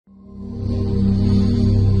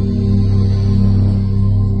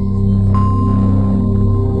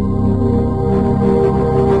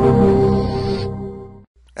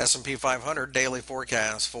S&P 500 daily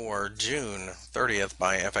forecast for June 30th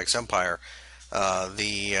by FX Empire.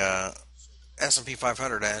 The S&P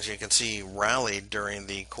 500, as you can see, rallied during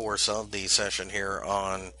the course of the session here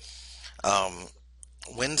on um,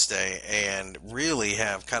 Wednesday and really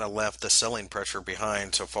have kind of left the selling pressure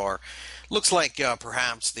behind so far. Looks like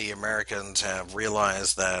perhaps the Americans have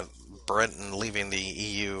realized that Britain leaving the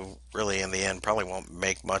EU really in the end probably won't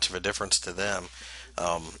make much of a difference to them.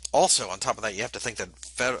 Also, on top of that, you have to think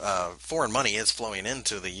that foreign money is flowing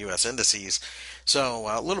into the U.S. indices. So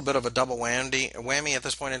a little bit of a double whammy at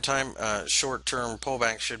this point in time. Short-term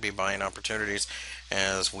pullback should be buying opportunities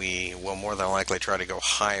as we will more than likely try to go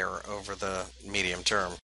higher over the medium term.